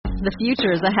The future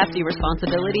is a hefty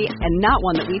responsibility and not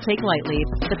one that we take lightly.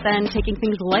 But then taking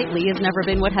things lightly has never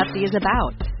been what Hefty is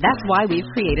about. That's why we've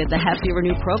created the Hefty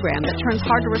Renew program that turns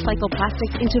hard-to-recycle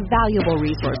plastics into valuable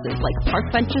resources like park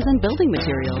benches and building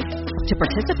materials. To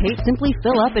participate, simply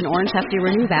fill up an orange Hefty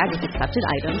Renew bag with accepted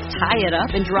items, tie it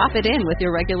up, and drop it in with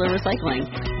your regular recycling.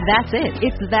 That's it.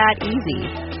 It's that easy.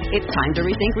 It's time to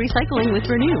rethink recycling with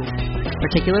Renew.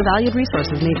 Particular valued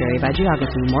resources may vary by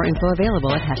geography. More info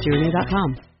available at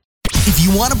heftyrenew.com. If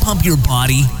you want to pump your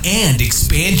body and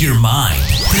expand your mind,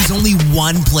 there's only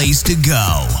one place to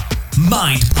go.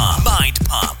 Mind Pump. Mind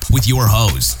Pump with your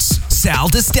hosts, Sal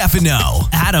DiStefano,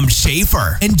 Adam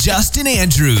Schafer, and Justin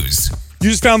Andrews. You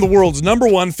just found the world's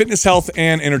 #1 fitness, health,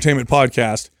 and entertainment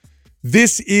podcast.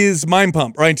 This is Mind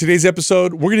Pump. Right, in today's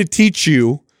episode, we're going to teach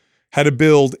you how to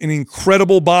build an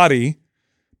incredible body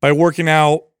by working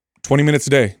out 20 minutes a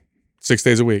day, 6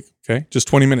 days a week, okay? Just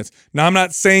 20 minutes. Now, I'm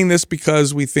not saying this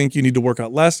because we think you need to work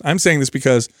out less. I'm saying this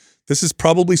because this is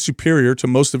probably superior to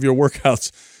most of your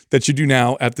workouts that you do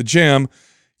now at the gym.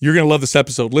 You're going to love this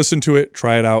episode. Listen to it.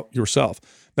 Try it out yourself.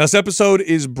 Now, this episode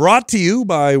is brought to you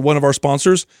by one of our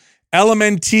sponsors,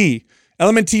 LMNT.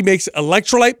 LMNT makes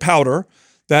electrolyte powder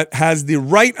that has the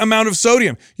right amount of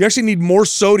sodium. You actually need more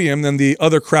sodium than the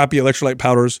other crappy electrolyte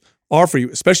powders are for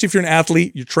you, especially if you're an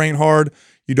athlete, you train hard,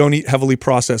 you don't eat heavily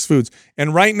processed foods.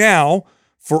 And right now,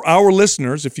 for our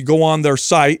listeners, if you go on their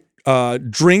site,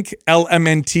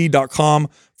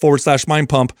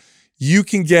 drinklmnt.com/mindpump, you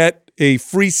can get a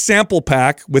free sample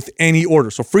pack with any order.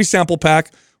 So free sample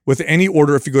pack with any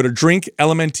order if you go to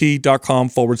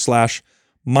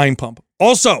drinklmnt.com/mindpump.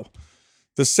 Also,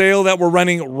 the sale that we're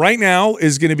running right now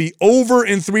is going to be over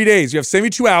in 3 days. You have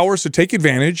 72 hours to take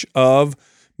advantage of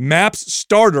MAPS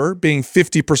Starter being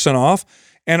 50% off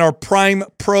and our Prime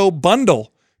Pro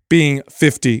Bundle being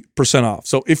 50% off.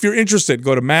 So if you're interested,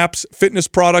 go to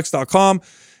mapsfitnessproducts.com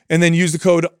and then use the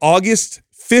code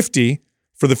AUGUST50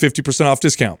 for the 50% off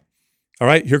discount. All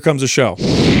right, here comes the show.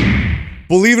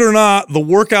 Believe it or not, the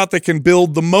workout that can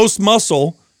build the most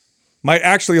muscle might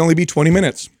actually only be 20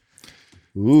 minutes.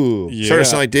 Ooh, yeah. Starting to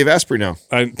sound like Dave Asprey now.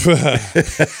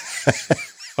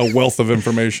 A wealth of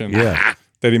information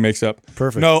that he makes up.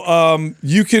 Perfect. No,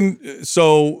 you can.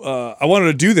 So I wanted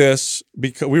to do this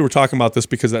because we were talking about this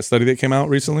because that study that came out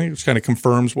recently, which kind of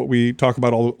confirms what we talk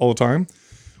about all the time,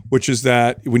 which is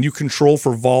that when you control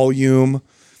for volume,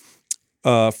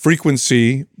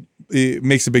 frequency, it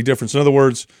makes a big difference. In other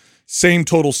words, same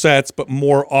total sets, but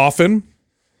more often.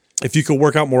 If you can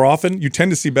work out more often, you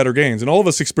tend to see better gains. And all of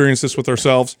us experience this with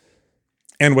ourselves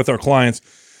and with our clients.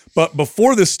 But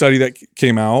before this study that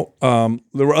came out,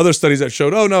 there were other studies that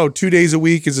showed, 2 days a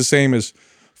week is the same as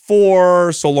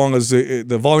 4, so long as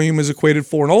the volume is equated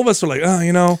 4. And all of us are like,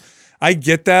 I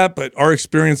get that, but our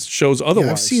experience shows otherwise.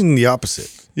 Yeah, I've seen the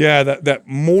opposite. Yeah, that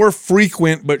more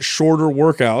frequent but shorter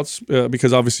workouts,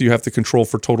 because obviously you have to control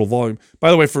for total volume.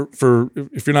 By the way, for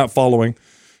if you're not following,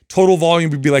 total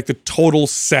volume would be like the total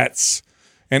sets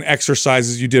and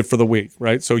exercises you did for the week,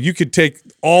 right? So you could take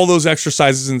all those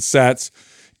exercises and sets,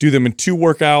 do them in 2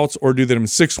 workouts or do them in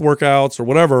 6 workouts or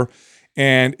whatever,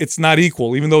 and it's not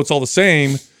equal. Even though it's all the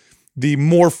same, the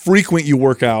more frequent you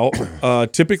work out,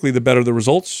 typically the better the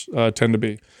results tend to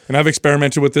be. And I've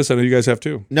experimented with this. I know you guys have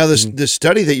too. Now, this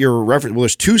study that you're referencing, well,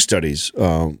 there's 2 studies.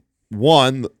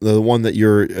 One, the one that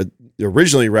you're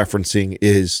originally referencing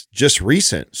is just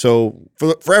recent. So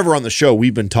forever on the show,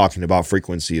 we've been talking about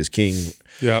frequency is king.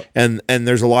 Yeah. And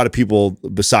there's a lot of people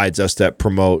besides us that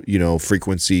promote,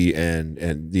 frequency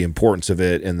and the importance of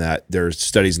it, and that there's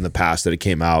studies in the past that it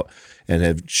came out and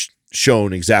have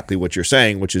shown exactly what you're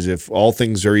saying, which is if all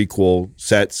things are equal,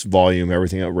 sets, volume,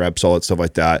 everything at reps, all that stuff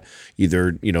like that,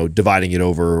 either, dividing it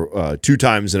over 2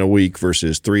 times in a week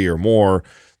versus 3 or more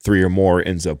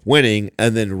ends up winning.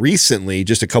 And then recently,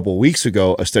 just a couple of weeks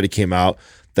ago, a study came out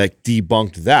that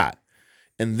debunked that.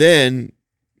 And then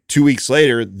 2 weeks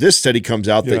later, this study comes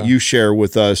out that you share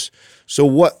with us.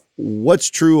 So what's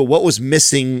true? What was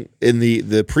missing in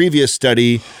the previous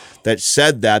study that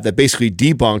said that basically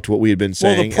debunked what we had been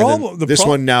saying? Well, this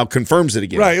one now confirms it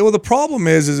again. Right. Well, the problem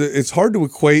is it's hard to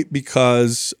equate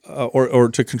because, or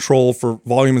to control for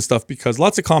volume and stuff, because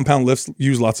lots of compound lifts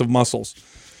use lots of muscles.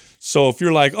 So if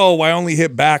you're like, I only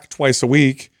hit back twice a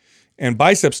week and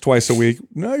biceps twice a week,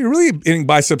 no, you're really hitting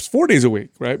biceps 4 days a week,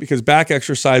 right? Because back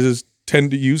exercises tend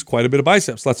to use quite a bit of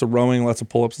biceps, lots of rowing, lots of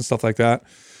pull-ups and stuff like that.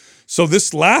 So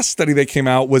this last study that came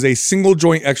out was a single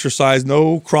joint exercise,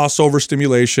 no crossover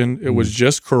stimulation. It was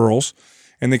just curls.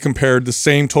 And they compared the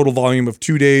same total volume of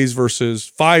 2 days versus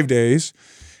 5 days.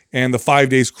 And the 5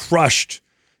 days crushed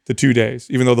the 2 days,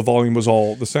 even though the volume was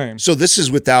all the same. So this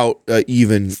is without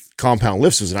even compound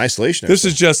lifts as an isolation. This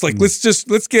is just like,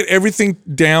 let's get everything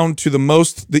down to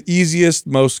the easiest,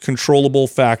 most controllable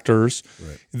factors.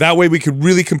 Right. That way we could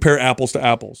really compare apples to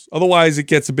apples. Otherwise it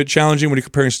gets a bit challenging when you're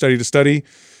comparing study to study,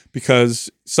 because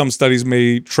some studies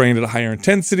may train at a higher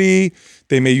intensity.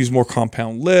 They may use more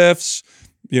compound lifts.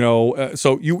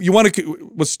 So you want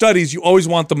to, with studies, you always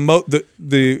want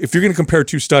if you're going to compare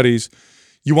two studies,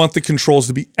 you want the controls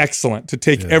to be excellent, to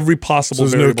take every possible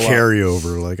variable. So there's no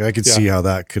carryover. Like I could see how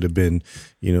that could have been,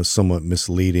 somewhat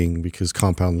misleading, because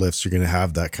compound lifts, you're going to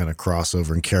have that kind of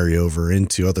crossover and carry over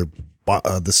into other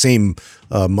the same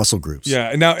muscle groups.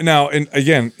 Yeah. Now, and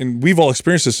again, and we've all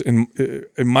experienced this. In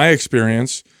my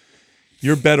experience,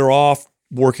 you're better off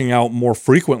working out more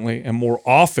frequently and more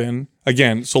often.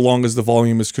 Again, so long as the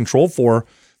volume is controlled for,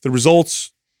 the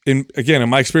results in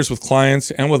my experience with clients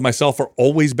and with myself are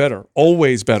always better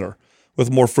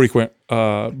with more frequent,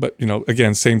 but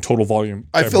again, same total volume.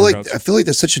 I feel like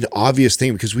that's such an obvious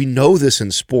thing, because we know this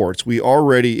in sports. We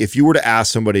already, if you were to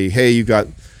ask somebody, hey, you've got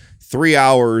 3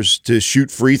 hours to shoot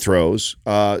free throws,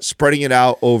 spreading it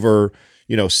out over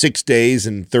 6 days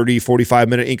and 30,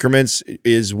 45-minute increments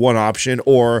is one option,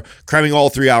 or cramming all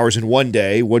 3 hours in one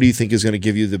day. What do you think is going to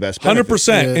give you the best benefit?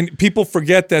 100%. Yeah. And people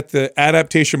forget that the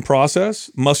adaptation process,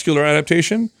 muscular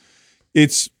adaptation,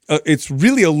 it's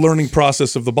really a learning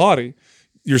process of the body.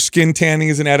 Your skin tanning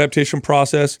is an adaptation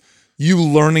process. You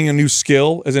learning a new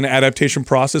skill is an adaptation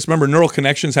process. Remember, neural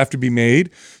connections have to be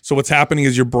made. So what's happening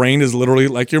is your brain is literally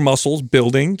like your muscles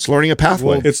building. It's learning a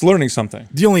pathway. Well, it's learning something.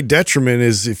 The only detriment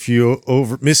is if you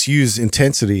misuse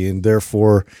intensity, and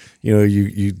therefore,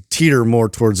 you teeter more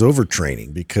towards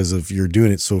overtraining because of you're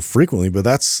doing it so frequently. But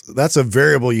that's a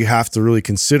variable you have to really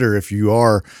consider if you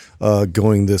are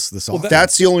going this often.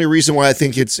 That's the only reason why I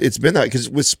think it's been that, because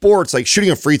with sports, like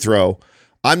shooting a free throw,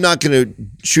 I'm not going to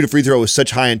shoot a free throw with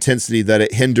such high intensity that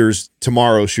it hinders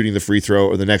tomorrow shooting the free throw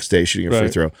or the next day shooting a free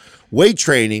throw. Weight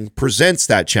training presents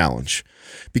that challenge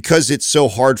because it's so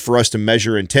hard for us to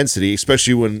measure intensity,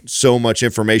 especially when so much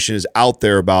information is out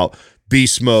there about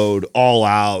beast mode, all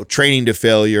out, training to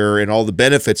failure, and all the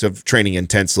benefits of training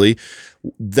intensely.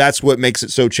 That's what makes it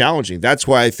so challenging. That's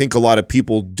why I think a lot of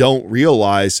people don't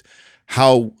realize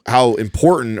how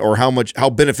important or how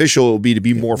beneficial it will be to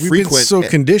be more frequent. We've been so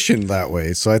conditioned that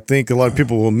way. So I think a lot of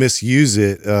people will misuse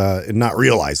it and not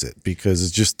realize it, because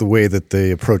it's just the way that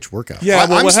they approach workout. Yeah,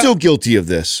 I'm still guilty of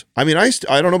this. I mean, I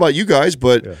don't know about you guys,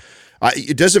 but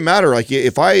it doesn't matter. Like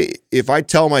if I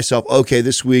tell myself, okay,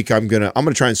 this week I'm gonna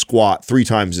try and squat 3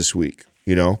 times this week,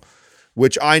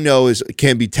 which I know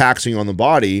can be taxing on the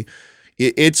body.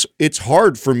 It's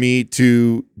hard for me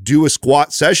to do a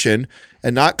squat session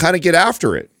and not kind of get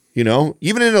after it,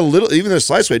 even in a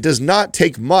slight way. It does not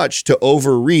take much to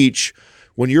overreach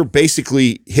when you're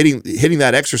basically hitting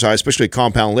that exercise, especially a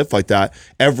compound lift like that,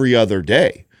 every other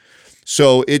day.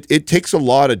 So it takes a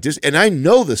lot of and I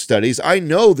know the studies, I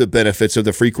know the benefits of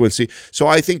the frequency. So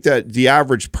I think that the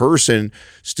average person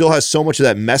still has so much of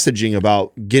that messaging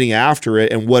about getting after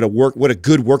it and what a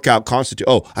good workout constitutes.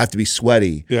 Oh, I have to be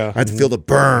sweaty. Yeah. I have to feel the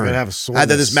burn. I have a soreness. I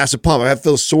have this massive pump. I have to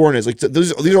feel soreness. Like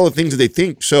these are all the things that they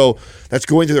think. So that's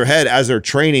going through their head as they're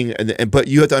training. But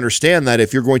you have to understand that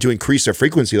if you're going to increase their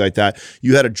frequency like that,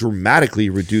 you had to dramatically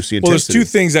reduce the intensity. Well, there's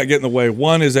 2 things that get in the way.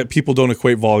 One is that people don't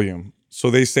equate volume. So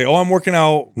they say, oh, I'm working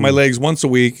out my legs once a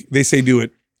week. They say do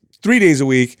it 3 days a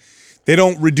week. They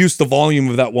don't reduce the volume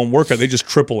of that one workout. They just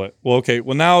triple it. Well, okay.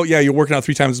 Well, now, you're working out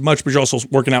 3 times as much, but you're also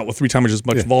working out with 3 times as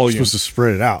much volume. You're supposed to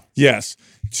spread it out. Yes.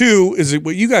 2 is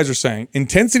what you guys are saying.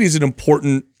 Intensity is an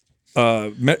important,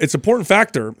 it's an important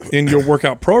factor in your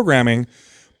workout programming.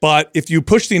 But if you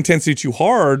push the intensity too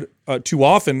hard, too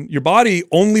often, your body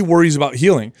only worries about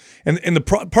healing. And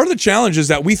part of the challenge is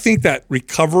that we think that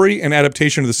recovery and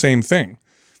adaptation are the same thing.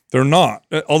 They're not.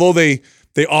 Although they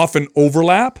often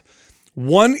overlap.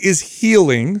 One is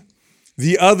healing.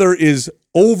 The other is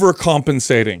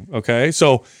overcompensating, okay?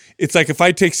 So it's like if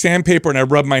I take sandpaper and I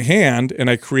rub my hand and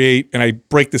I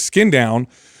break the skin down,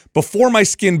 before my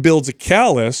skin builds a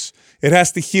callus, it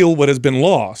has to heal what has been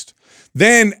lost.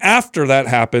 Then after that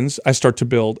happens, I start to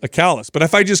build a callus. But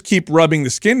if I just keep rubbing the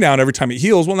skin down every time it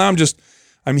heals, well, now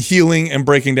I'm healing and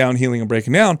breaking down, healing and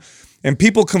breaking down. And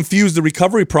people confuse the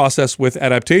recovery process with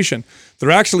adaptation. They're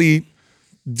actually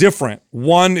different.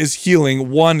 One is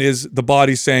healing. One is the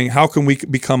body saying, how can we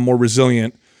become more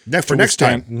resilient? For next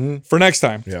time. For next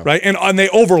time, right? And they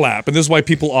overlap. And this is why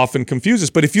people often confuse this.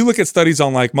 But if you look at studies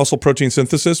on like muscle protein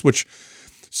synthesis,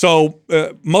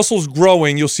 muscles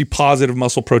growing, you'll see positive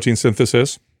muscle protein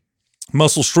synthesis.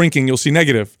 Muscle shrinking, you'll see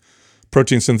negative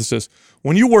protein synthesis.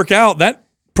 When you work out, that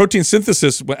protein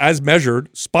synthesis, as measured,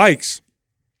 spikes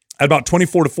at about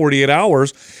 24 to 48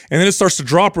 hours, and then it starts to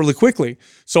drop really quickly.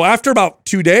 So after about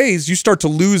 2 days, you start to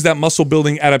lose that muscle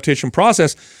building adaptation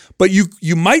process, but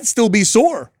you might still be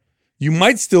sore. You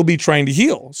might still be trying to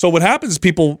heal. So what happens is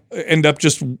people end up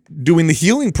just doing the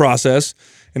healing process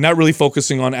and not really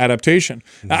focusing on adaptation.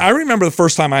 Now, I remember the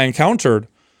first time I encountered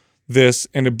this,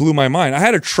 and it blew my mind. I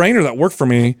had a trainer that worked for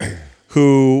me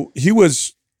who he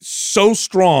was so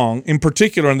strong, in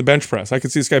particular in the bench press. I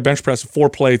could see this guy bench press 4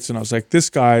 plates, and I was like, this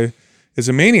guy is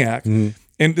a maniac. And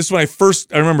this is when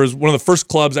I remember it was one of the first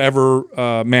clubs I ever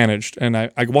managed. And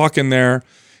I walk in there,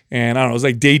 and I don't know, it was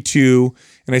like day 2,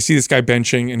 and I see this guy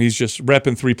benching, and he's just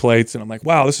repping 3 plates, and I'm like,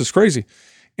 wow, this is crazy.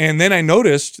 And then I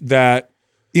noticed that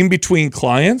in between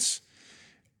clients,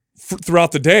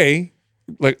 throughout the day,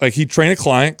 like he'd train a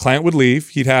client would leave,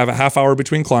 he'd have a half hour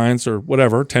between clients or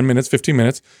whatever, 10 minutes, 15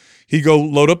 minutes. He'd go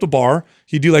load up the bar.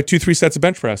 He'd do like 2-3 sets of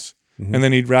bench press, and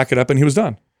then he'd rack it up, and he was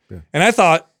done. Yeah. And I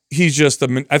thought he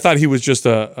was just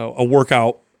a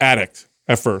workout addict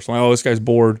at first. I'm like, oh, this guy's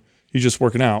bored. He's just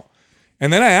working out.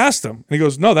 And then I asked him, and he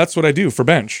goes, no, that's what I do for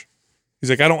bench. He's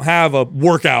like, I don't have a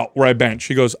workout where I bench.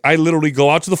 He goes, I literally go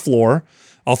out to the floor.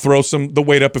 I'll throw the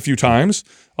weight up a few times.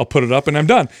 I'll put it up, and I'm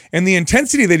done. And the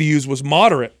intensity that he used was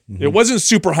moderate. It wasn't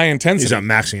super high intensity. He's not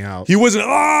maxing out. He wasn't,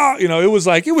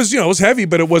 it was heavy,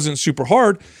 but it wasn't super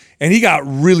hard. And he got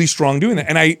really strong doing that.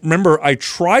 And I remember I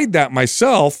tried that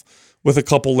myself with a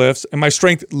couple lifts, and my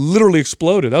strength literally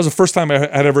exploded. That was the first time I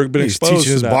had ever been exposed to that. He's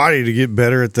teaching his body to get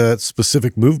better at that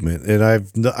specific movement.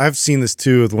 And I've seen this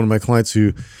too with one of my clients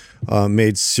who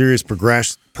made serious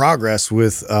progress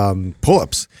with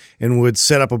pull-ups, and would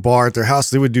set up a bar at their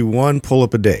house. They would do 1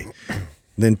 pull-up a day,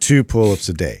 then 2 pull-ups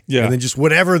a day. Yeah. And then just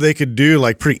whatever they could do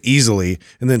like pretty easily,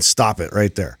 and then stop it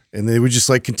right there. And they would just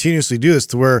like continuously do this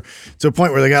to a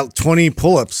point where they got 20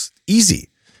 pull-ups easy.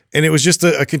 And it was just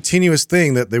a continuous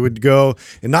thing that they would go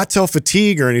and not tell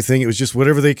fatigue or anything. It was just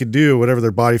whatever they could do, whatever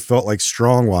their body felt like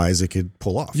strong-wise, they could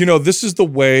pull off. This is the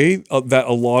way that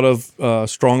a lot of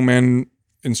strongmen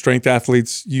and strength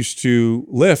athletes used to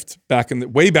lift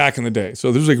way back in the day.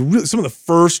 So there's like really some of the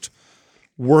first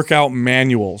workout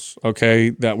manuals, okay,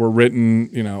 that were written,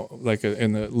 like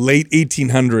in the late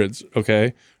 1800s,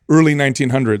 okay, early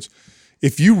 1900s.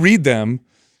 If you read them,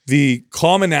 the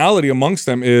commonality amongst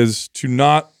them is to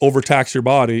not overtax your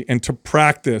body and to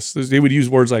practice. They would use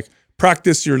words like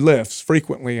practice your lifts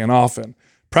frequently and often.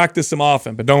 Practice them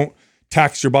often, but don't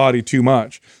tax your body too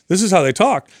much. This is how they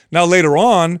talk. Now, later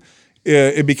on,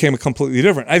 it became completely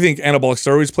different. I think anabolic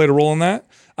steroids played a role in that.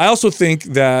 I also think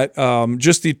that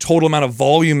just the total amount of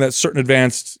volume that certain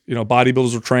advanced,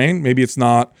 bodybuilders are trained, maybe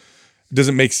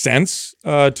doesn't make sense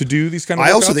to do these kind of workouts.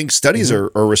 I also think studies are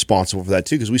responsible for that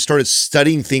too, because we started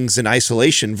studying things in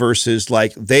isolation versus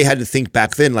like they had to think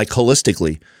back then like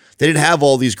holistically. They didn't have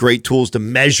all these great tools to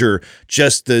measure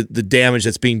just the damage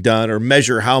that's being done or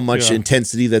measure how much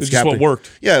intensity that's happening. What worked.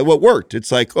 Yeah, what worked.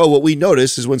 It's like, what we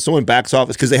notice is when someone backs off,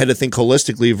 it's because they had to think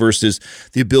holistically versus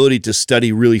the ability to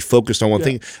study really focused on one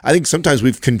thing. I think sometimes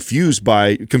we've confused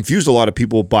a lot of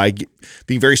people by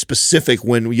being very specific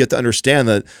when we get to understand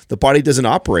that the body doesn't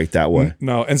operate that way.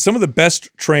 No, and some of the best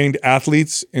trained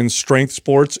athletes in strength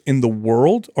sports in the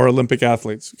world are Olympic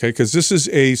athletes, okay? Because this is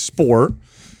a sport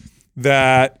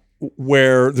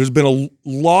where there's been a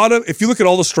lot of, if you look at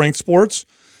all the strength sports,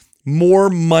 more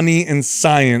money and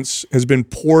science has been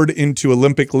poured into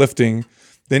Olympic lifting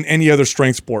than any other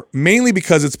strength sport, mainly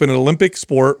because it's been an Olympic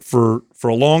sport for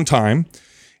a long time,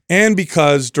 and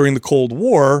because during the Cold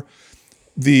War,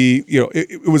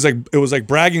 it was like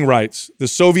bragging rights. The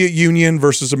Soviet Union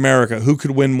versus America, who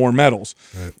could win more medals?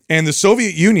 Right. And the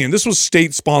Soviet Union, this was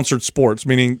state-sponsored sports,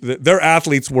 meaning that their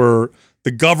athletes the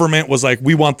government was like,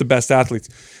 we want the best athletes.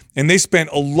 And they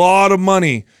spent a lot of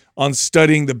money on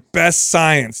studying the best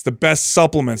science, the best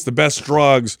supplements, the best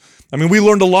drugs. I mean, we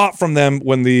learned a lot from them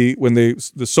when the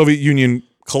Soviet Union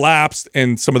collapsed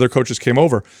and some of their coaches came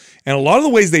over. And a lot of the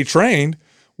ways they trained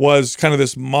was kind of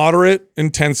this moderate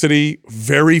intensity,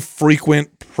 very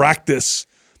frequent practice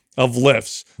of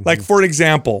lifts. Mm-hmm. Like, for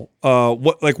example,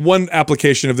 one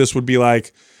application of this would be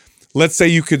like, let's say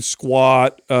you could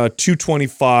squat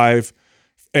 225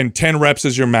 and 10 reps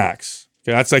is your max.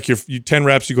 Okay, that's like your 10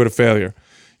 reps, you go to failure.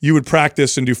 You would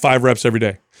practice and do 5 reps every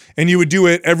day. And you would do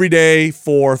it every day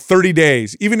for 30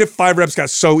 days, even if 5 reps got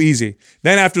so easy.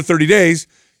 Then after 30 days,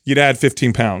 you'd add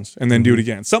 15 pounds and then do it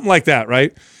again. Something like that,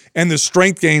 right? And the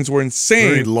strength gains were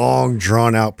insane. Very long,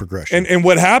 drawn-out progression. And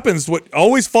what happens, what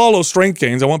always follows strength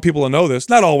gains, I want people to know this,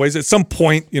 not always, at some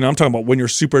point, I'm talking about when you're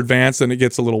super advanced and it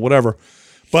gets a little whatever.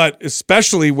 But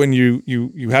especially when you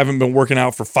haven't been working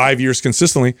out for 5 years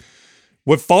consistently,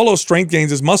 What follows strength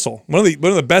gains is muscle. One of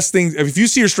the best things, if you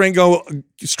see your strength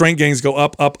gains go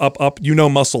up, up, up, up, you know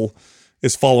muscle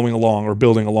is following along or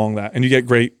building along that, and you get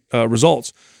great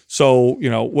results. So,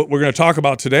 what we're going to talk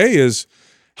about today is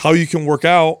how you can work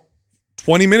out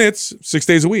 20 minutes, 6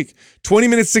 days a week. 20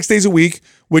 minutes, 6 days a week,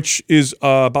 which is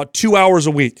about 2 hours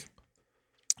a week.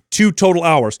 2 total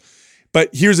hours. But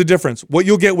here's the difference. What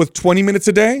you'll get with 20 minutes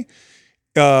a day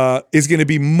is going to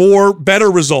be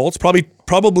better results,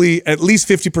 probably at least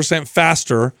 50%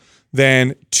 faster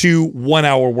than 2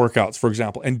 1-hour workouts, for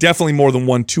example, and definitely more than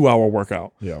 1 2-hour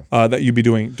workout that you'd be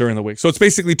doing during the week. So it's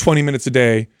basically 20 minutes a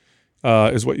day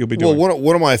is what you'll be doing. Well,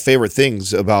 one of my favorite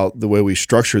things about the way we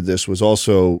structured this was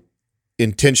also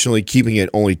intentionally keeping it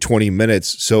only 20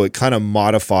 minutes, so it kind of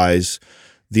modifies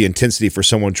the intensity for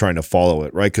someone trying to follow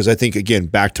it, right? Because I think, again,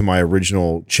 back to my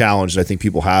original challenge that I think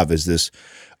people have is this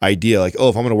idea like, oh,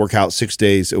 if I'm going to work out 6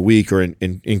 days a week or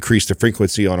increase the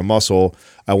frequency on a muscle,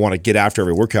 I want to get after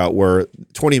every workout, where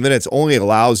 20 minutes only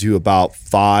allows you about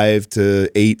 5 to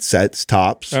 8 sets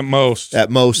tops. At most that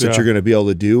you're going to be able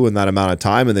to do in that amount of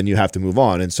time, and then you have to move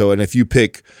on. And if you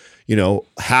pick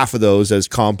half of those as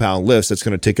compound lifts, that's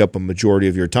going to take up a majority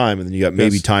of your time, and then you got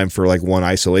maybe time for like one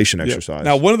isolation exercise.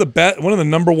 Now, one of the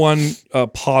number one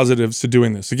positives to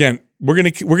doing this, again, we're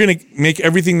gonna make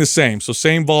everything the same, so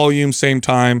same volume, same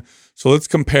time. So let's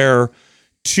compare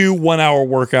 2 1-hour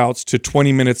workouts to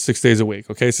 20 minutes 6 days a week.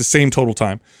 Okay, it's the same total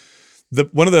time.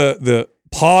 One of the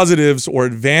positives or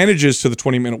advantages to the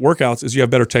 20-minute workouts is you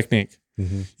have better technique.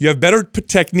 Mm-hmm. You have better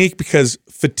technique because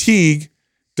fatigue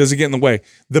doesn't get in the way.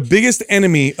 The biggest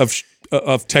enemy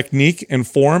of technique and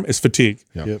form is fatigue.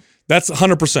 Yep. That's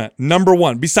 100%. Number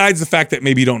one, besides the fact that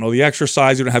maybe you don't know the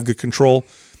exercise, you don't have good control,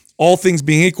 all things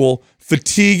being equal,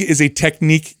 fatigue is a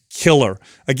technique killer.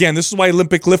 Again, this is why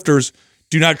Olympic lifters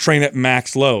do not train at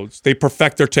max loads. They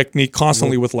perfect their technique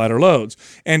constantly with lighter loads.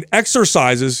 And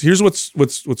exercises, here's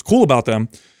what's cool about them.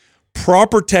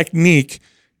 Proper technique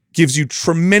gives you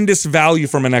tremendous value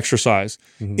from an exercise.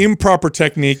 Mm-hmm. Improper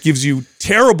technique gives you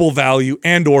terrible value,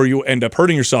 and or you end up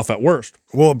hurting yourself at worst.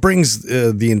 Well, it brings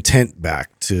the intent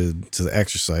back to the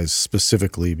exercise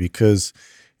specifically, because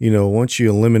once you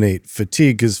eliminate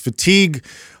fatigue, because fatigue,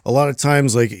 a lot of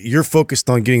times, like, you're focused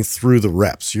on getting through the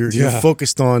reps. You're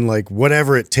focused on like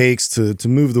whatever it takes to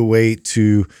move the weight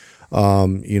to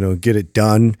get it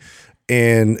done.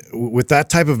 And with that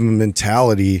type of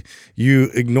mentality, you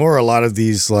ignore a lot of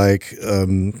these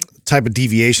type of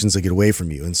deviations that get away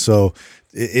from you. And so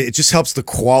it just helps the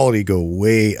quality go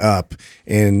way up.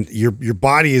 And your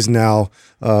body is now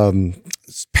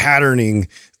patterning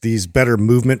these better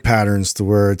movement patterns to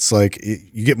where it's like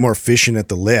you get more efficient at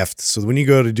the lift. So when you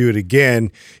go to do it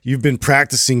again, you've been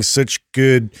practicing such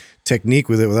good technique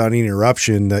with it without any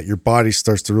interruption that your body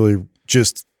starts to really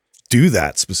just do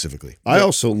that specifically. I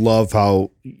also love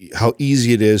how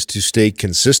easy it is to stay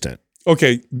consistent.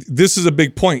 Okay, this is a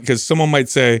big point, because someone might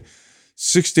say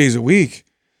 6 days a week,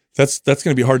 that's going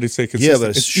to be hard to stay consistent. Yeah,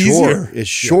 but it's short. Easier. It's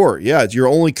short. Yeah, you're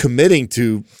only committing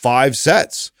to 5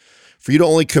 sets. For you to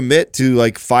only commit to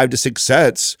like 5 to 6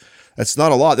 sets, that's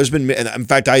not a lot. There's been, and in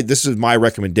fact, this is my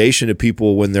recommendation to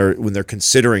people when they're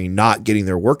considering not getting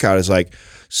their workout, is like,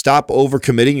 stop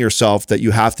overcommitting yourself that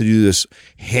you have to do this,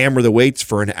 hammer the weights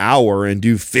for an hour and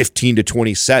do 15 to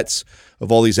 20 sets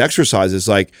of all these exercises.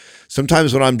 Like,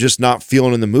 sometimes when I'm just not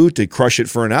feeling in the mood to crush it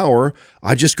for an hour,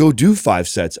 I just go do 5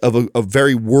 sets of a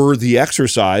very worthy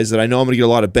exercise that I know I'm going to get a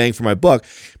lot of bang for my buck.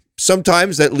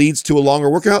 Sometimes that leads to a longer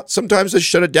workout. Sometimes I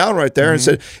shut it down right there and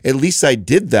said, at least I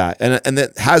did that. And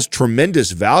that has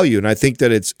tremendous value. And I think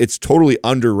that it's totally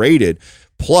underrated.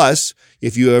 Plus,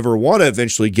 if you ever want to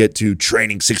eventually get to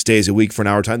training 6 days a week for an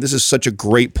hour time, this is such a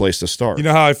great place to start. You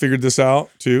know how I figured this out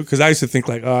too? Because I used to think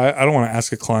like, I don't want to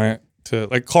ask a client to,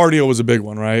 like, cardio was a big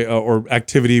one, right? Or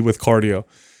activity with cardio.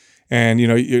 And,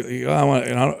 I want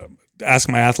to ask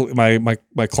my athlete,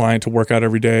 my client to work out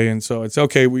every day. And so it's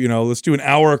okay, let's do an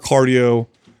hour of cardio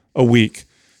a week.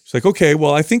 It's like, okay,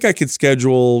 well, I think I could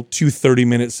schedule 2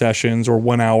 30-minute sessions or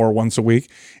 1 hour once a week.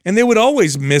 And they would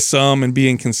always miss some and be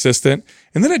inconsistent.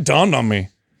 And then it dawned on me,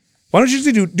 why don't you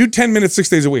just do 10 minutes 6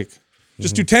 days a week?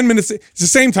 Just do 10 minutes. It's the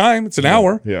same time. It's an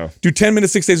hour. Yeah. Do 10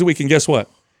 minutes 6 days a week. And guess what?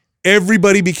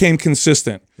 Everybody became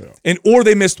consistent, or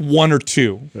they missed 1 or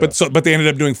 2, but they ended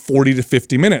up doing 40 to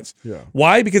 50 minutes. Yeah.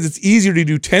 Why? Because it's easier to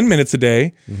do 10 minutes a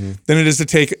day than it is to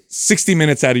take 60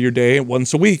 minutes out of your day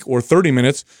once a week, or 30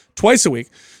 minutes twice a week.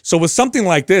 So with something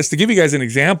like this, to give you guys an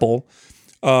example,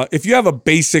 if you have a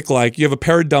basic, like you have a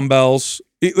pair of dumbbells,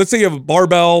 let's say you have a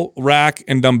barbell, rack,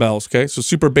 and dumbbells, okay? So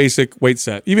super basic weight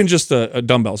set, even just a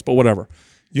dumbbells, but whatever.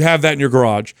 You have that in your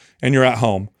garage and you're at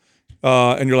home.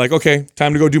 And you're like, okay,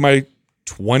 time to go do my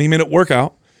 20-minute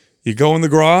workout. You go in the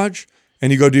garage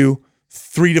and you go do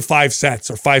 3 to 5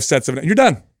 sets or 5 sets of it. You're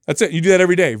done. That's it. You do that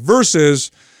every day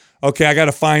versus, okay, I got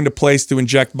to find a place to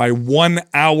inject my 1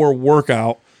 hour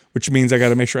workout, which means I got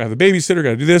to make sure I have a babysitter,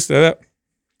 got to do this, that.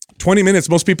 20 minutes,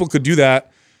 most people could do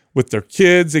that with their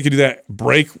kids. They could do that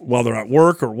break while they're at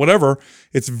work or whatever.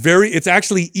 It's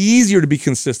actually easier to be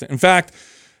consistent. In fact,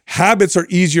 habits are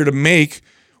easier to make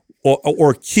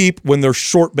or keep when they're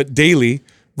short but daily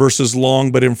versus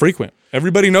long but infrequent.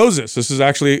 Everybody knows this. This is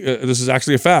actually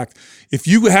a fact. If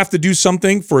you have to do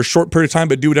something for a short period of time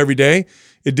but do it every day,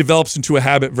 it develops into a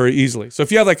habit very easily. So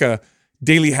if you have like a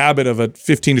daily habit of a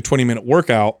 15 to 20 minute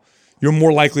workout, you're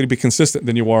more likely to be consistent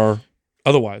than you are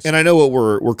otherwise. And I know what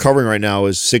we're covering right now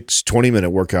is 6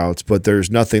 20-minute workouts, but there's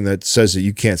nothing that says that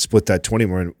you can't split that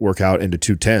 20-minute workout into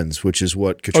 2 10s, which is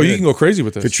what Katrina. Oh, you can go crazy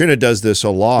with this. Katrina does this a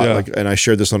lot, Yeah. and I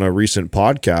shared this on a recent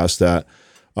podcast that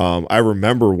I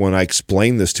remember when I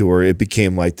explained this to her, it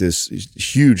became like this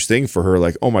huge thing for her.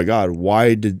 Like, oh my God,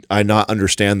 why did I not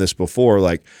understand this before?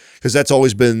 Like, because that's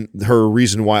always been her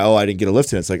reason why. Oh, I didn't get a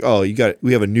lift in. It's like, oh,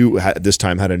 we have this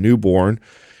time had a newborn.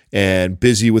 And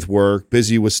busy with work,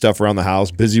 busy with stuff around the house,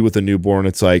 busy with a newborn.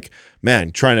 It's like,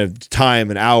 man, trying to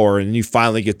time an hour and you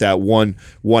finally get that one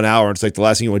hour. And it's like the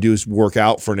last thing you want to do is work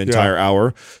out for an entire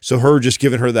hour. So her just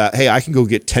giving her that, hey, I can go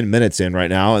get 10 minutes in right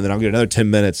now and then I'll get another 10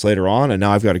 minutes later on. And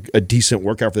now I've got a decent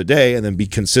workout for the day and then be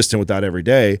consistent with that every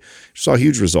day. Saw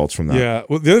huge results from that. Yeah.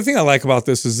 Well, the other thing I like about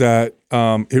this is that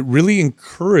it really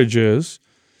encourages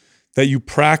that you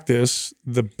practice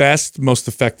the best, most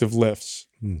effective lifts.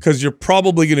 Because you're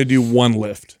probably going to do 1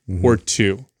 lift or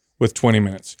 2 with 20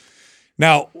 minutes.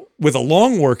 Now, with a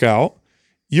long workout,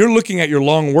 you're looking at your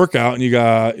long workout and you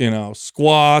got,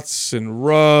 squats and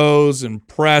rows and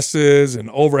presses and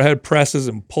overhead presses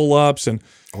and pull-ups and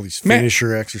all these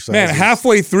finisher exercises. Man,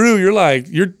 halfway through, you're like,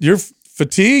 you're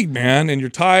fatigued, man, and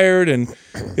you're tired and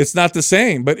it's not the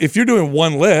same. But if you're doing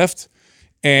 1 lift,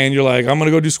 and you're like, I'm going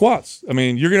to go do squats. I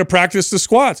mean, you're going to practice the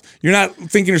squats. You're not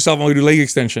thinking to yourself, I'm going to do leg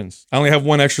extensions. I only have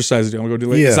 1 exercise to do. I'm going to go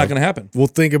do leg. It's not going to happen. Well,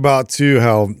 think about too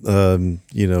how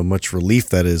much relief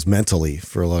that is mentally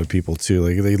for a lot of people too.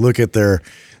 Like they look at their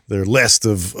list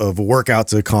of a workout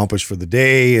to accomplish for the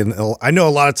day. And I know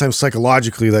a lot of times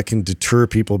psychologically that can deter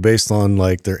people based on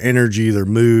like their energy, their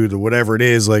mood, or whatever it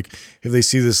is. Like if they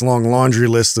see this long laundry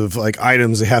list of like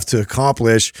items they have to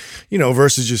accomplish,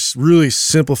 versus just really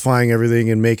simplifying everything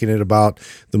and making it about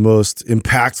the most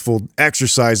impactful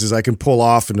exercises I can pull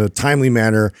off in a timely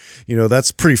manner,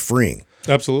 that's pretty freeing.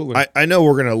 Absolutely. I know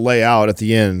we're going to lay out at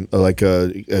the end like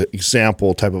a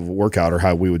example type of a workout or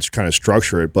how we would kind of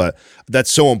structure it, but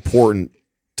that's so important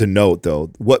to note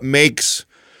though. What makes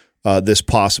this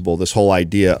possible, this whole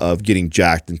idea of getting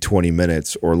jacked in 20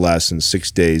 minutes or less in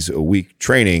 6 days a week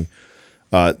training,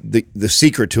 the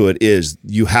secret to it is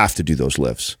you have to do those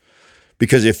lifts.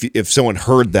 Because if someone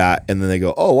heard that and then they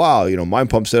go, oh wow,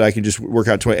 Mind Pump said I can just work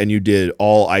out 20, and you did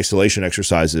all isolation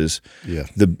exercises,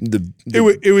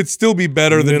 it would still be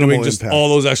better than doing just all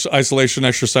those isolation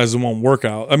exercises in one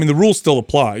workout. I mean, the rules still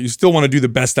apply. You still want to do the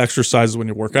best exercises when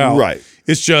you work out. Right.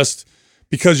 It's just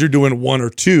because you're doing 1 or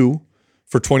 2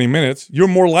 for 20 minutes, you're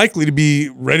more likely to be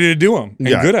ready to do them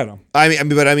and good at them. I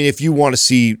mean, if you want to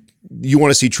see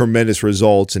tremendous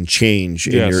results and change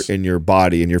in your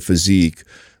body and your physique,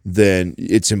 then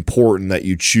it's important that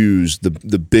you choose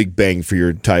the big bang for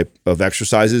your type of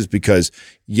exercises because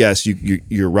yes,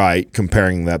 you're right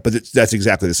comparing that, but that's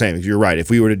exactly the same. You're right. If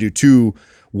we were to do 2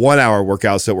 1-hour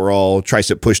workouts that were all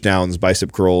tricep push downs,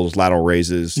 bicep curls, lateral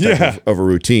raises type of a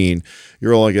routine,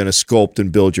 you're only going to sculpt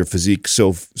and build your physique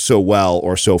so well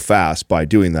or so fast by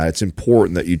doing that. It's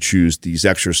important that you choose these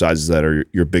exercises that are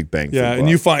your big bang. Yeah, and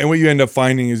what you end up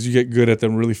finding is you get good at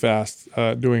them really fast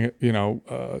doing it.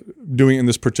 Doing it in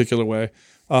this particular way.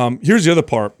 Here's the other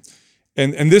part,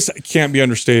 and this can't be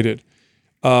understated.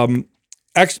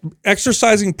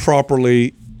 Exercising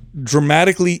properly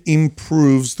dramatically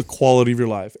improves the quality of your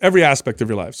life, every aspect of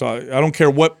your life. So I don't care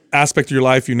what aspect of your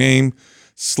life you name,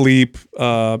 sleep,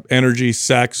 energy,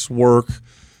 sex, work,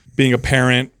 being a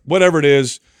parent, whatever it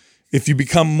is, if you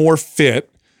become more fit,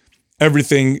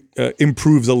 everything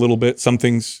improves a little bit. Some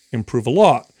things improve a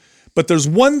lot. But there's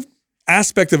one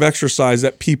aspect of exercise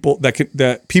that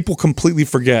people completely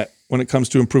forget when it comes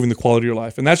to improving the quality of your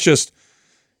life, and that's just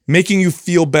making you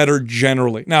feel better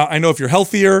generally. Now, I know if you're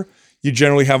healthier, you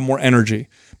generally have more energy.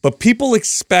 But people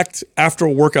expect after a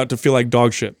workout to feel like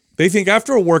dog shit. They think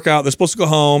after a workout, they're supposed to go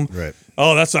home. Right.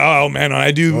 Oh, man,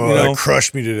 I do. That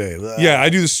crushed me today. Yeah, I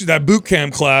do that boot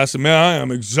camp class, and man, I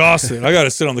am exhausted. I got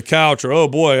to sit on the couch, or oh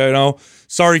boy,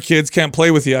 sorry kids, can't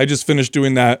play with you. I just finished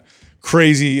doing that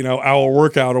crazy, hour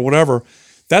workout or whatever.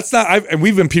 That's not, and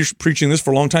we've been preaching this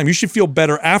for a long time. You should feel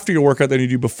better after your workout than you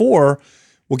do before.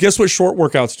 Well, guess what short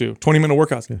workouts do? 20-minute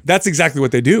workouts. Yeah. That's exactly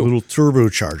what they do. Little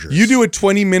turbochargers. You do a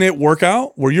 20-minute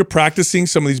workout where you're practicing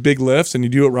some of these big lifts and you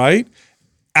do it right.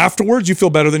 Afterwards, you feel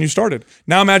better than you started.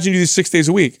 Now imagine you do this 6 days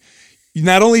a week.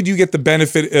 Not only do you get the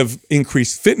benefit of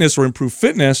increased fitness or improved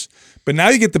fitness, but now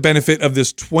you get the benefit of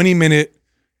this 20-minute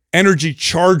energy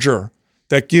charger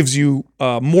that gives you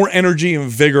more energy and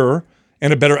vigor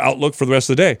and a better outlook for the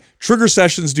rest of the day. Trigger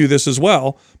sessions do this as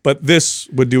well, but this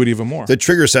would do it even more. The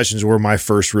trigger sessions were my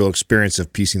first real experience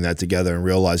of piecing that together and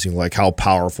realizing like how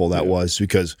powerful that was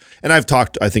because, and I've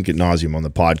talked, I think ad nauseum on the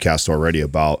podcast already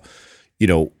about,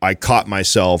 I caught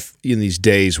myself in these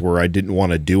days where I didn't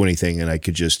want to do anything and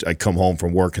I'd come home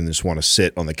from work and just want to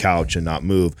sit on the couch and not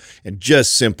move and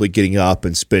just simply getting up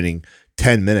and spending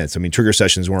 10 minutes. I mean, trigger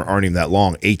sessions aren't even that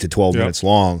long, 8 to 12 minutes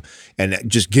long, and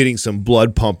just getting some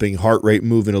blood pumping, heart rate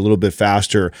moving a little bit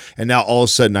faster. And now all of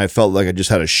a sudden I felt like I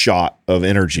just had a shot of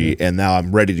energy and now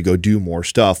I'm ready to go do more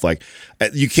stuff. Like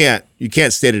you can't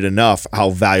state it enough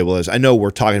how valuable it is. I know we're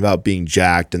talking about being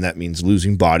jacked and that means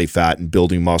losing body fat and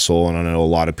building muscle. And I know a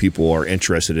lot of people are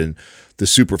interested in the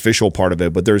superficial part of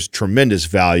it, but there's tremendous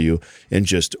value in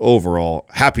just overall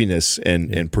happiness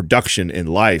and production in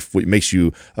life, which makes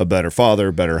you a better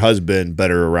father, better husband,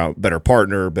 better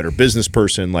partner, better business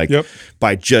person. Like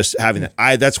by just having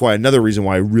that, that's why another reason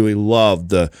why I really love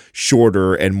the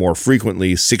shorter and more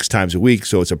frequently 6 times a week.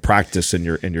 So it's a practice in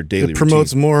your daily. It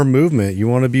promotes more movement. You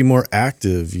want to be more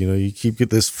active. You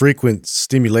get this frequent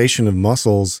stimulation of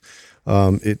muscles.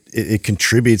 It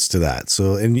contributes to that.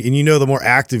 So, and the more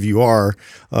active you are,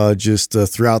 just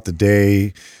throughout the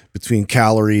day between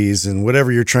calories and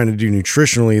whatever you're trying to do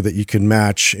nutritionally that you can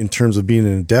match in terms of being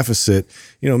in a deficit,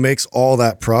 makes all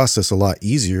that process a lot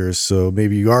easier. So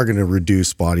maybe you are going to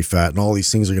reduce body fat and all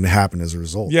these things are going to happen as a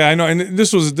result. Yeah, I know. And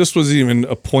this was even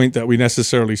a point that we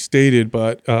necessarily stated,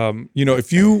 but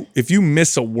if you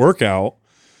miss a workout,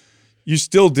 you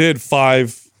still did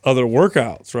 5 other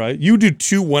workouts, right? You do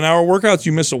 2 1-hour workouts,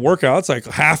 you miss a workout, it's like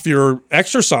half your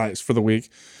exercise for the week.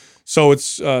 So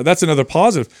it's that's another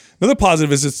positive. Another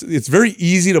positive is it's very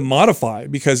easy to modify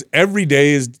because every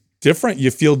day is different.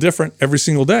 You feel different every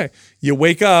single day. You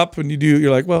wake up and you're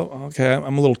like, well, okay,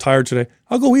 I'm a little tired today.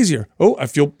 I'll go easier. Oh, I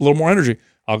feel a little more energy.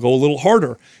 I'll go a little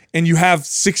harder. And you have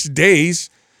 6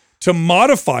 days to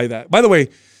modify that. By the way,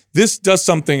 this does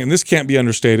something, and this can't be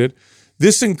understated.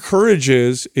 This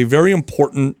encourages a very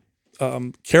important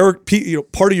part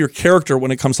of your character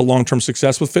when it comes to long-term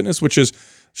success with fitness, which is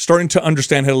starting to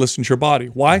understand how to listen to your body.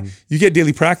 Why? Mm-hmm. You get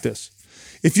daily practice.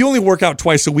 If you only work out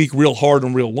twice a week real hard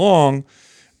and real long,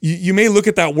 you may look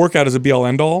at that workout as a be-all,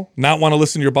 end-all, not want to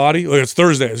listen to your body. Like, it's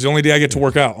Thursday. It's the only day I get to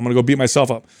work out. I'm going to go beat myself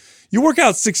up. You work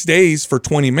out 6 days for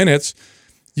 20 minutes,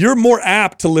 you're more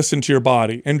apt to listen to your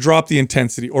body and drop the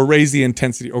intensity or raise the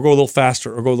intensity or go a little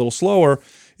faster or go a little slower.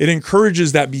 It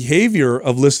encourages that behavior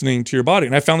of listening to your body.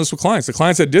 And I found this with clients. The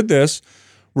clients that did this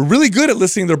were really good at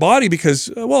listening to their body because,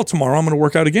 tomorrow I'm going to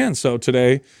work out again. So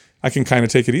today I can kind of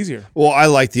take it easier. Well, I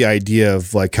like the idea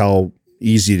of like how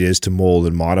easy it is to mold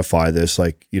and modify this.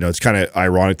 Like, it's kind of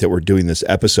ironic that we're doing this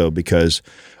episode because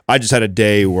I just had a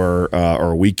day or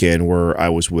a weekend where I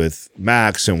was with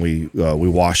Max and we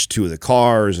washed 2 of the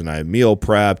cars and I meal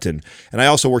prepped and I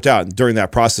also worked out. And during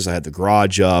that process, I had the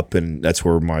garage up and that's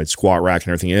where my squat rack and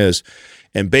everything is.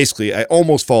 And basically, I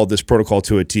almost followed this protocol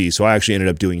to a T. So I actually ended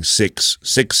up doing six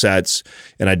sets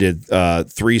and I did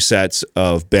 3 sets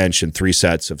of bench and 3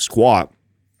 sets of squat.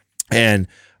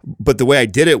 But the way I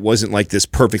did it wasn't like this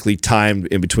perfectly timed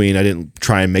in between. I didn't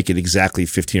try and make it exactly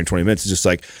 15 or 20 minutes. It's just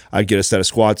like I'd get a set of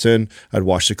squats in, I'd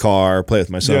wash the car, play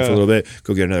with my son for a little bit,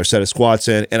 go get another set of squats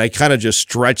in. And I kind of just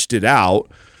stretched it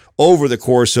out over the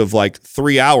course of like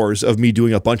 3 hours of me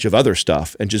doing a bunch of other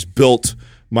stuff and just built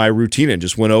my routine and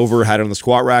just went over, had it on the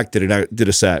squat rack, did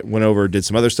a set, went over, did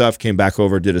some other stuff, came back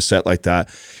over, did a set like that.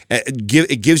 And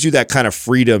it gives you that kind of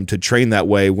freedom to train that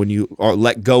way when you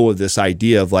let go of this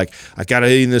idea of like, I got to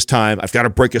eat in this time, I've got to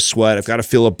break a sweat, I've got to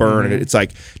feel a burn. Mm-hmm. And it's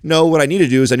like, no, what I need to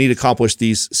do is I need to accomplish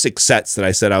these 6 sets that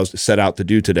I said I was set out to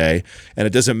do today. And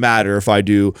it doesn't matter if I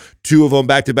do 2 of them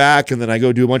back to back and then I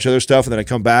go do a bunch of other stuff and then I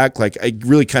come back. Like it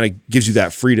really kind of gives you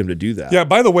that freedom to do that. Yeah,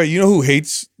 by the way, you know who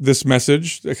hates this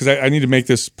message? Because I need to make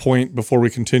this point before we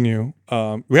continue.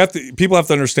 People have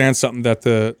to understand something that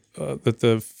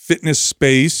the fitness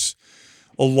space,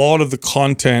 a lot of the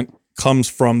content comes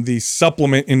from the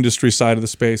supplement industry side of the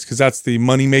space because that's the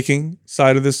money-making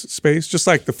side of this space. Just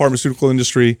like the pharmaceutical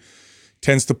industry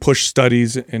tends to push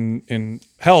studies in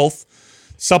health,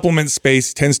 supplement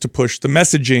space tends to push the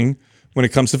messaging when it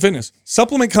comes to fitness.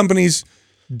 Supplement companies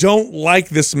don't like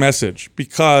this message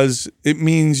because it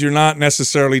means you're not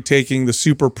necessarily taking the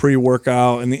super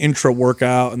pre-workout and the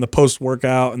intra-workout and the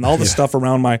post-workout and all the stuff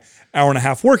around my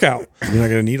hour-and-a-half workout. You're not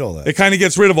going to need all that. It kind of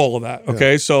gets rid of all of that,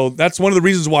 okay? So that's one of the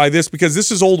reasons why because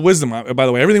this is old wisdom, by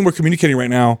the way. Everything we're communicating right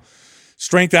now,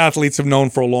 strength athletes have known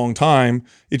for a long time.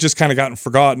 It just kind of gotten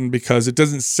forgotten because it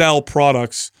doesn't sell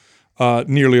products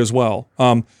nearly as well.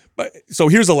 So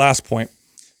here's the last point.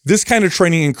 This kind of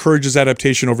training encourages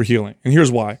adaptation over healing. And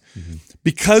here's why.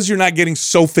 Because you're not getting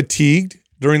so fatigued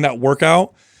during that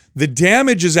workout, the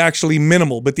damage is actually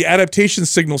minimal, but the adaptation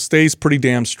signal stays pretty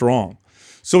damn strong.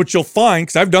 So what you'll find,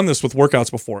 because I've done this with workouts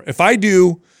before, if I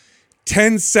do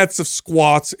 10 sets of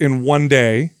squats in one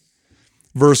day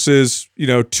versus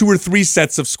 2 or 3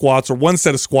 sets of squats or 1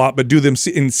 set of squat, but do them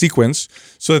in sequence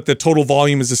so that the total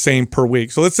volume is the same per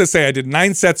week. So let's just say I did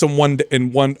 9 sets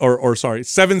in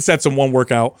 7 sets in one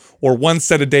workout, or 1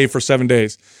 set a day for 7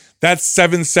 days. That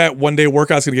 7 set 1 day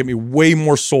workout is going to get me way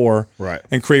more sore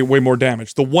and create way more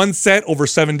damage. The 1 set over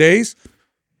 7 days,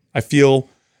 I feel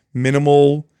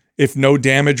minimal, if no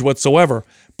damage whatsoever.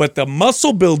 But the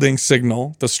muscle building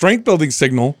signal, the strength building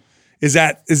signal is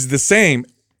the same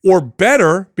or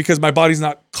better because my body's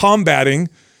not combating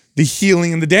the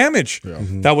healing and the damage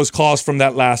that was caused from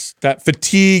that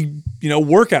fatigue,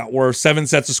 workout where 7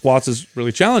 sets of squats is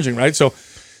really challenging, right? So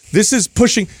this is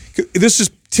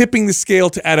tipping the scale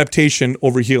to adaptation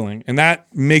over healing. And that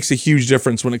makes a huge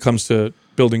difference when it comes to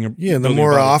building a and the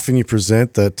more often you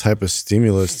present that type of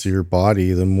stimulus to your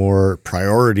body, the more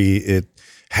priority it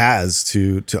has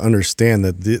to understand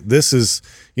that this is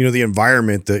the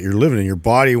environment that you're living in. Your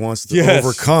body wants to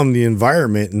overcome the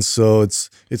environment, and so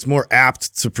it's more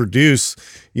apt to produce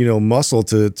muscle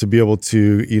to be able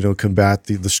to combat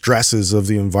the stresses of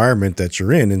the environment that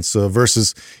you're in. And so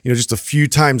versus just a few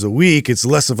times a week, it's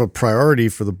less of a priority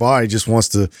for the body. Just wants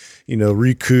to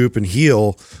recoup and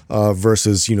heal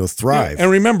versus thrive.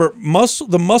 And remember,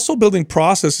 the muscle building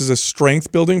process is a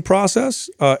strength building process.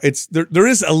 There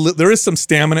is some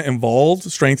stamina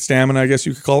involved, strength stamina, I guess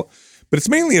you could call it. But it's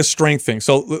mainly a strength thing.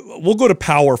 So we'll go to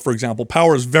power, for example.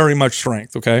 Power is very much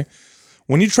strength, okay?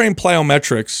 When you train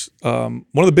plyometrics, one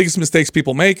of the biggest mistakes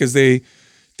people make is they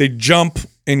jump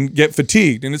and get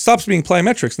fatigued, and it stops being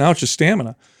plyometrics. Now it's just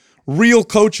stamina. Real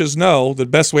coaches know the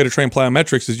best way to train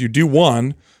plyometrics is you do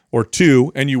 1 or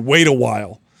 2, and you wait a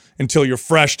while until you're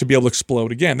fresh to be able to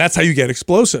explode again. That's how you get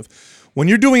explosive. When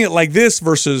you're doing it like this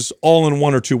versus all in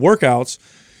 1 or 2 workouts,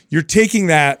 you're taking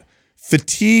that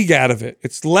fatigue out of it.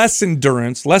 It's less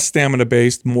endurance, less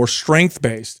stamina-based, more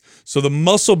strength-based. So the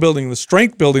muscle building, the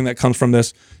strength building that comes from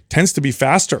this tends to be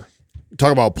faster.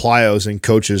 Talk about plyos and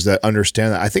coaches that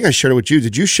understand that. I think I shared it with you.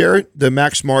 Did you share it? The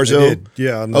Max Marzo? I did.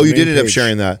 Yeah. Oh, you did end up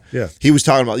sharing that. Yeah. He was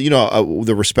talking about,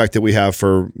 the respect that we have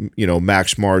for,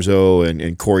 Max Marzo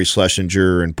and Corey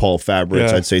Schlesinger and Paul Fabritz.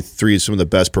 Yeah. I'd say 3 of some of the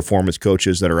best performance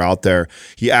coaches that are out there.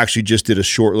 He actually just did a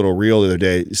short little reel the other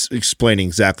day explaining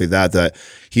exactly that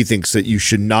he thinks that you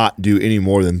should not do any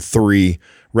more than 3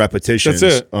 repetitions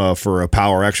for a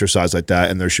power exercise like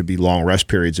that, and there should be long rest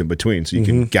periods in between so you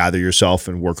can gather yourself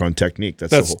and work on technique.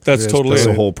 That's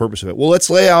the whole purpose of it. Well, let's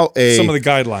lay out some of the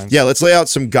guidelines. Yeah, let's lay out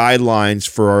some guidelines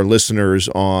for our listeners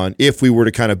on if we were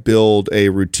to kind of build a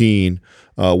routine.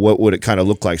 What would it kind of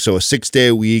look like? So a 6-day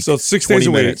a week. So it's 6 days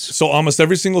a week. So almost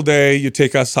every single day you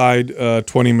take aside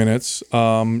 20 minutes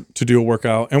to do a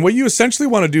workout. And what you essentially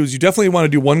want to do is you definitely want to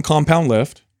do 1 compound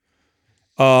lift.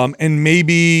 And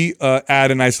maybe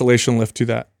add an isolation lift to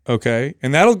that, okay?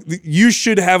 And you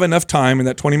should have enough time in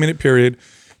that 20-minute period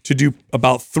to do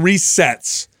about 3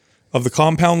 sets of the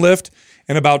compound lift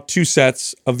and about 2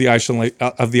 sets of the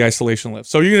isolation lift.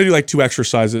 So you're going to do like 2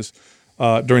 exercises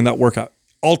during that workout.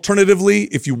 Alternatively,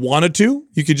 if you wanted to,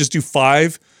 you could just do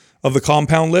 5 of the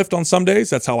compound lift on some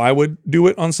days. That's how I would do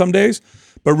it on some days.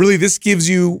 But really, this gives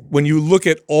you, when you look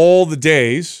at all the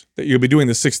days that you'll be doing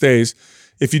the 6 days,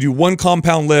 if you do 1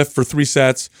 compound lift for 3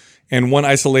 sets and 1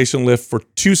 isolation lift for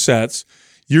 2 sets,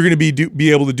 you're going to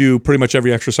be able to do pretty much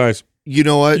every exercise you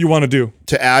want to do.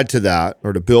 To add to that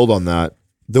or to build on that,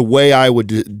 the way I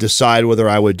would decide whether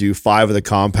I would do 5 of the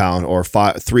compound or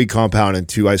 3 compound and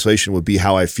 2 isolation would be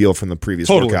how I feel from the previous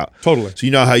workout. Totally. So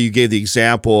how you gave the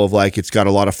example of like it's got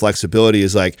a lot of flexibility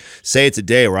is like, say it's a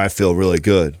day where I feel really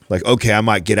good. Like, okay, I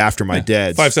might get after my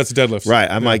deads. 5 sets of deadlifts. Right.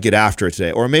 I might get after it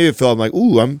today. Or maybe it felt like,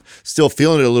 I'm still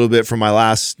feeling it a little bit from my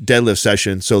last deadlift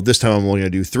session. So this time I'm only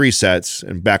going to do 3 sets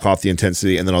and back off the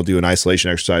intensity, and then I'll do an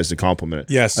isolation exercise to complement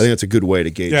it. Yes. I think that's a good way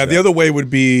to gauge that. The other way would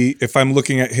be if I'm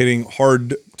looking at hitting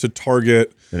hard to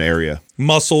target an area,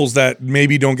 muscles that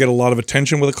maybe don't get a lot of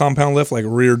attention with a compound lift, like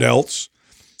rear delts.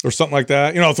 or something like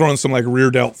that. I'll throw in some like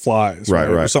rear delt flies, Right.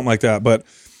 or something like that. But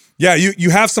yeah, you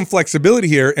have some flexibility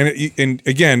here. And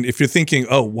again, if you're thinking,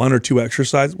 1 or 2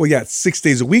 exercises, well, yeah, it's 6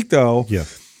 days a week though. Yeah.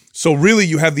 So really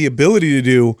you have the ability to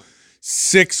do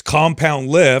 6 compound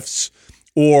lifts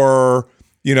or,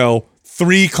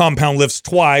 3 compound lifts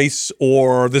twice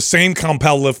or the same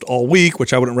compound lift all week,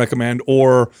 which I wouldn't recommend,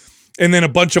 and then a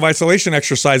bunch of isolation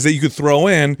exercises that you could throw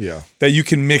in that you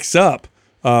can mix up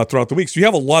throughout the week. So you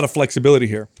have a lot of flexibility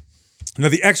here. Now,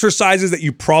 the exercises that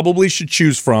you probably should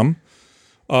choose from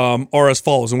are as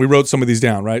follows, and we wrote some of these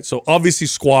down, right? So obviously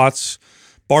squats,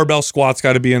 barbell squats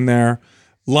got to be in there.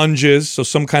 Lunges, so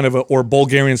some kind of or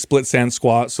Bulgarian split stance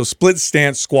squat. So split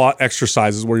stance squat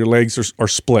exercises where your legs are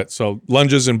split. So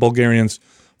lunges and Bulgarians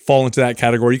fall into that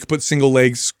category. You could put single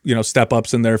legs, step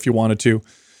ups in there if you wanted to.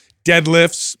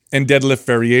 Deadlifts and deadlift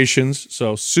variations.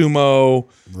 So sumo,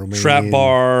 Romanian. trap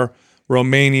bar,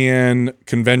 Romanian,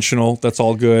 conventional. That's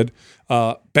all good.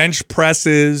 Bench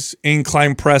presses,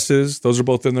 incline presses. Those are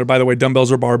both in there. By the way,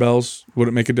 dumbbells or barbells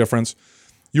wouldn't make a difference.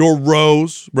 Your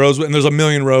rows, and there's a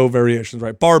million row variations,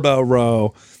 right? Barbell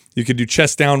row. You could do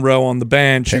chest down row on the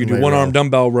bench. You could do Pendlay one arm row.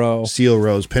 dumbbell row. Seal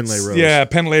rows, Pendlay rows. Yeah,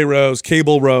 Pendlay rows,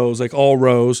 cable rows, like all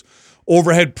rows.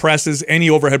 Overhead presses, any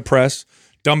overhead press.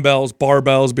 Dumbbells,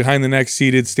 barbells, behind the neck,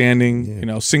 seated,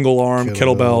 standing, single arm,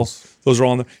 kettlebell. Those are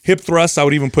all in there. Hip thrusts, I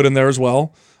would even put in there as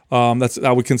well. I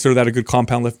would consider that a good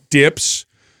compound lift. Dips,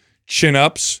 chin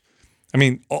ups. I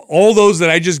mean, all those that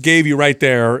I just gave you right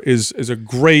there is a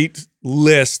great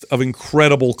list of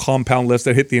incredible compound lifts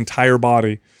that hit the entire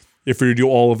body if you do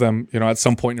all of them, at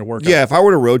some point in your workout. Yeah, if I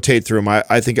were to rotate through them,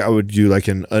 I think I would do like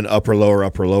an upper, lower,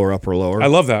 upper, lower, upper, lower. I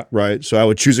love that. Right. So I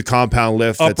would choose a compound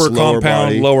lift that's Upper lower compound,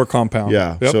 body. lower compound.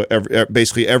 Yeah. Yep. So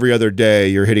basically every other day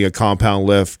you're hitting a compound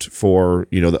lift for,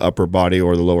 the upper body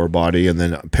or the lower body, and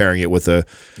then pairing it with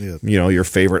your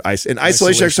favorite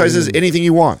isolation exercises, anything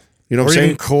you want. You know what I'm Or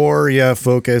even saying? core,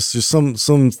 focus. Just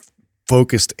some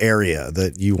focused area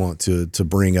that you want to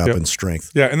bring up in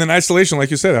strength. Yeah, and then isolation, like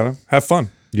you said, Adam, have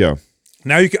fun. Yeah.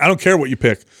 Now I don't care what you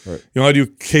pick. Right. You want to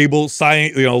do cable,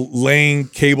 laying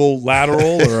cable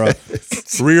lateral, or a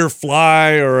rear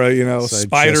fly, or a Side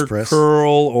spider chest press. curl,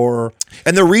 or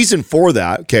And the reason for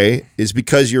that, okay, is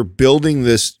because you're building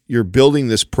this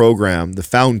program. The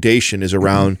foundation is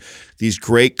around these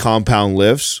great compound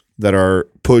lifts that are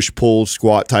push, pull,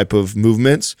 squat type of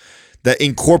movements that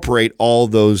incorporate all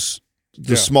the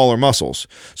smaller muscles.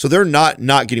 So they're not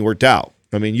getting worked out.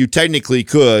 I mean, you technically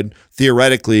could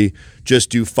theoretically just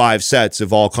do 5 sets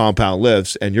of all compound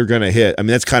lifts and you're going to hit. I mean,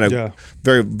 that's kind of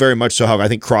very, very much so how I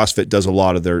think CrossFit does a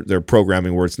lot of their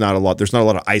programming, where there's not a lot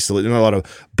of isolate, there's not a lot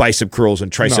of bicep curls and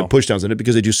tricep pushdowns in it,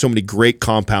 because they do so many great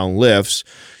compound lifts.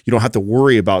 You don't have to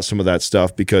worry about some of that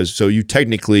stuff, so you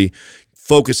technically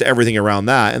focus everything around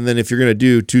that. And then if you're going to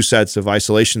do 2 sets of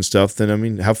isolation stuff,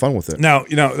 then have fun with it. Now,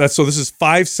 this is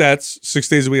 5 sets, 6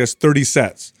 days a week. That's 30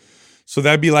 sets. So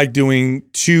that'd be like doing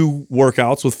 2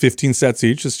 workouts with 15 sets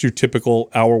each. That's your typical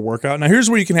hour workout. Now, here's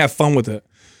where you can have fun with it.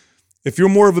 If you're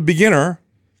more of a beginner,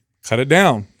 cut it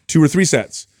down, 2 or 3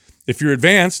 sets. If you're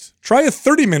advanced, try a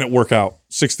 30-minute workout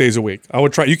 6 days a week. You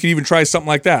could even try something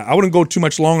like that. I wouldn't go too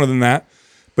much longer than that,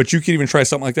 but you could even try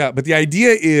something like that. But the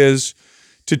idea is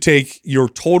to take your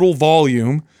total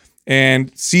volume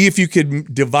and see if you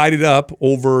could divide it up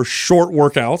over short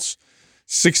workouts,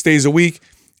 6 days a week,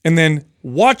 and then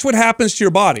watch what happens to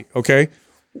your body, okay?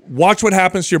 Watch what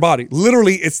happens to your body.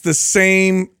 Literally, it's the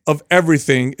same of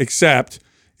everything, except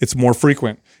it's more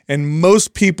frequent. And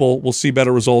most people will see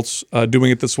better results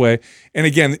doing it this way. And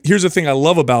again, here's the thing I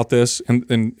love about this,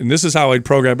 and this is how I'd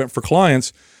program it for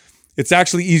clients. It's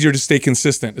actually easier to stay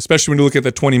consistent, especially when you look at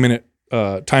the 20-minute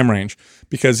time range,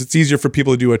 because it's easier for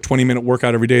people to do a 20-minute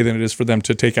workout every day than it is for them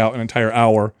to take out an entire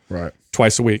hour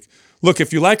twice a week. Look,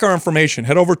 if you like our information,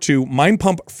 head over to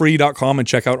mindpumpfree.com and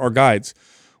check out our guides.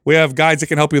 We have guides that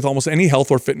can help you with almost any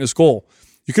health or fitness goal.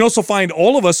 You can also find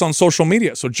all of us on social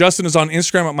media. So Justin is on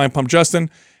Instagram at mindpumpjustin.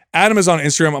 Adam is on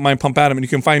Instagram at mindpumpadam, and you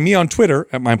can find me on Twitter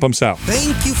at mindpumpsal.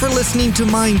 Thank you for listening to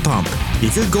Mind Pump.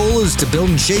 If your goal is to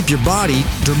build and shape your body,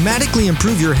 dramatically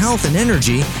improve your health and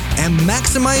energy, and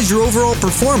maximize your overall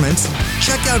performance,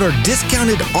 check out our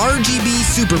discounted RGB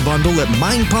Super Bundle at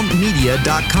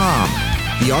mindpumpmedia.com.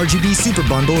 The RGB Super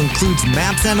Bundle includes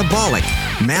MAPS Anabolic,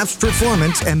 MAPS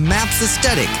Performance, and MAPS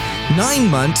Aesthetic, 9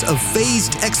 months of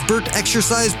phased expert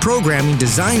exercise programming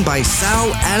designed by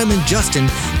Sal, Adam, and Justin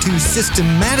to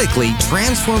systematically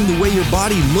transform the way your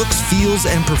body looks, feels,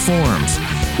 and performs.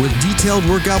 With detailed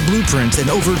workout blueprints and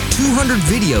over 200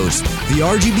 videos, the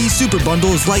RGB Super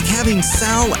Bundle is like having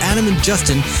Sal, Adam, and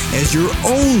Justin as your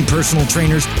own personal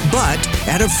trainers, but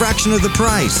at a fraction of the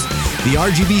price. The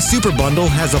RGB Super Bundle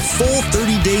has a full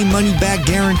 30-day money-back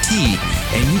guarantee,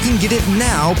 and you can get it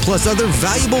now plus other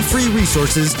valuable free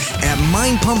resources at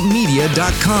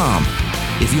mindpumpmedia.com.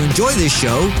 If you enjoy this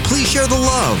show, please share the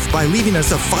love by leaving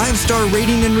us a 5-star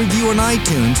rating and review on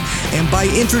iTunes and by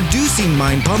introducing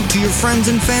Mind Pump to your friends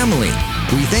and family.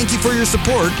 We thank you for your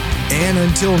support, and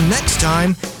until next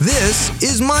time, this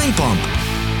is Mind Pump.